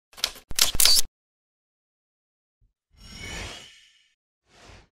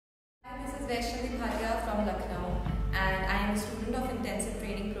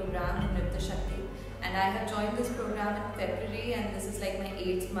Nritya Shakti, and I have joined this program in February, and this is like my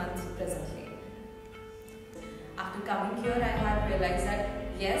 8th month presently. After coming here, I have realized that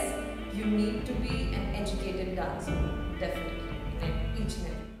yes, you need to be an educated dancer, definitely, in each and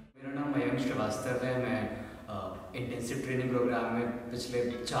every. मेरा नाम नृत्य श्रीवास्तव है। मैं intensive training programme में पिछले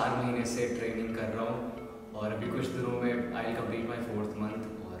 4 महीने से training कर रहा हूँ और अभी कुछ दिनों में I will complete my 4th month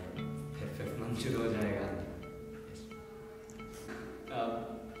और फिर 5th मंथ शुरू हो जाएगा।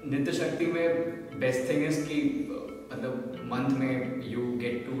 नृत्य शक्ति में बेस्ट थिंग इज़ कि मतलब मंथ में you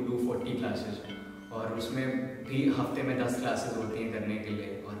get to do 40 classes और उसमें भी हफ्ते में 10 क्लासेस होती हैं करने के लिए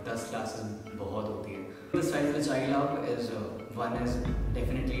और 10 क्लासेस बहुत होती हैं। The style which I love is one is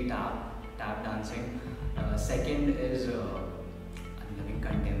definitely tap dancing. Second is I'm loving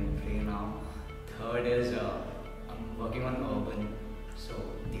contemporary now. Third is I'm working on urban. So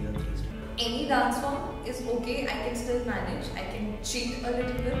these are 3 styles. Any dance form is okay. I can still manage. I can cheat a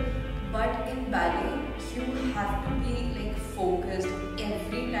little bit. But in ballet, you have to be like focused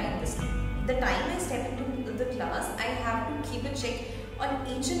every time. The time I step into the class, I have to keep a check on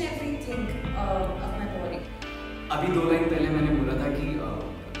each and everything of my body. अभी 2 line पहले मैंने बोला था कि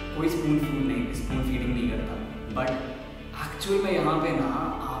कोई spoon feeding नहीं करता, but actual में यहाँ पे ना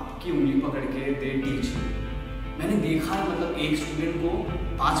आपकी उंगली पकड़ के दे टीच यू। मैंने देखा है मतलब एक स्टूडेंट को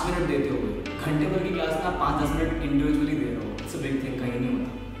 5 मिनट देते हुए घंटे भर की क्लास में आप 5-10 मिनट इंडिविजुअली दे रहे हो। इट्स अ बिग थिंग, कहीं नहीं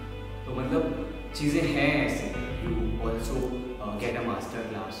होता। तो मतलब चीज़ें हैं ऐसे। You also get a master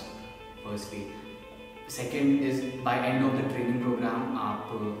class firstly. Second is by end of the training programme आप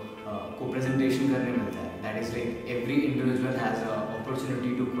को प्रेजेंटेशन करने मिलता है। That is like every individual has a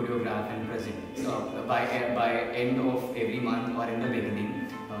opportunity to choreograph and present. Bye end of every month और in the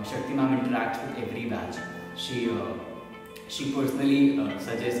beginning शक्ति ma'am interacts with every batch. She personally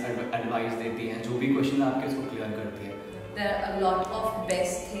suggest advice देती हैं, जो भी क्वेश्चन आपके उसको क्लियर करती है। There are a lot of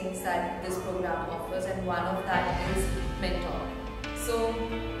best things that this program offers, and one of that is mentor. So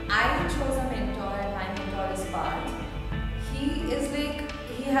I chose a mentor, and my mentor is Parth.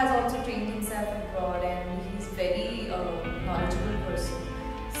 He has also trained himself abroad, and he's very knowledgeable person.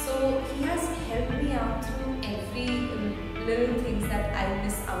 So he has helped me out through every little things that I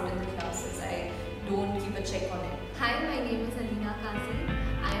miss out in the classes. I don't keep a check on it. Hi, my name is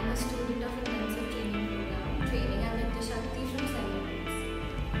I am a student of intensive training program, training at Nritya Shakti from 7 months.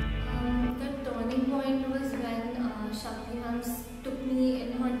 The turning point was when Shakti ma'am took me in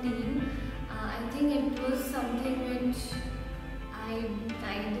her team. I think it was something which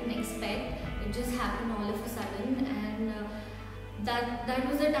I didn't expect. It just happened all of a sudden, and that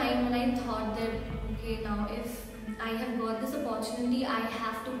was the time when I thought that okay, now if I have got this opportunity, I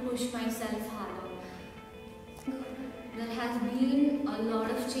have to push myself harder. There has been a lot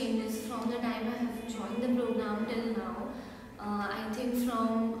of changes from the time I have joined the program till now. I think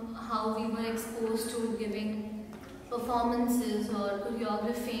from how we were exposed to giving performances or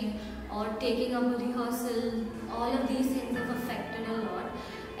choreographing or taking up a rehearsal, all of these things have affected a lot.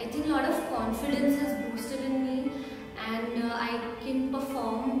 I think a lot of confidence has boosted in me, and I can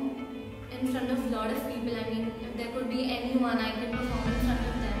perform in front of a lot of people. I mean, there could be anyone, I can perform in front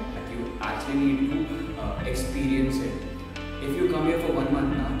of them. But you actually need to experience it. If you come here for 1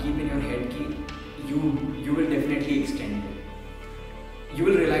 month now, keep in your head कि you will definitely extend it. You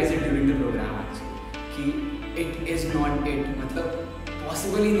will realize it during the program actually कि it is not it, मतलब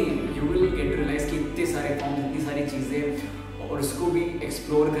possible ही नहीं है। You will get to realize कि इतने सारे form, इतनी सारी चीज़ें और उसको भी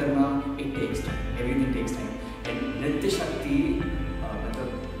एक्सप्लोर करना it takes time. Everything takes time. And नृत्य शक्ति मतलब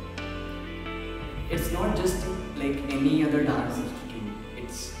it's not just like any other dance institute.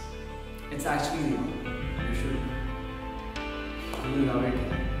 It's actually you should love it.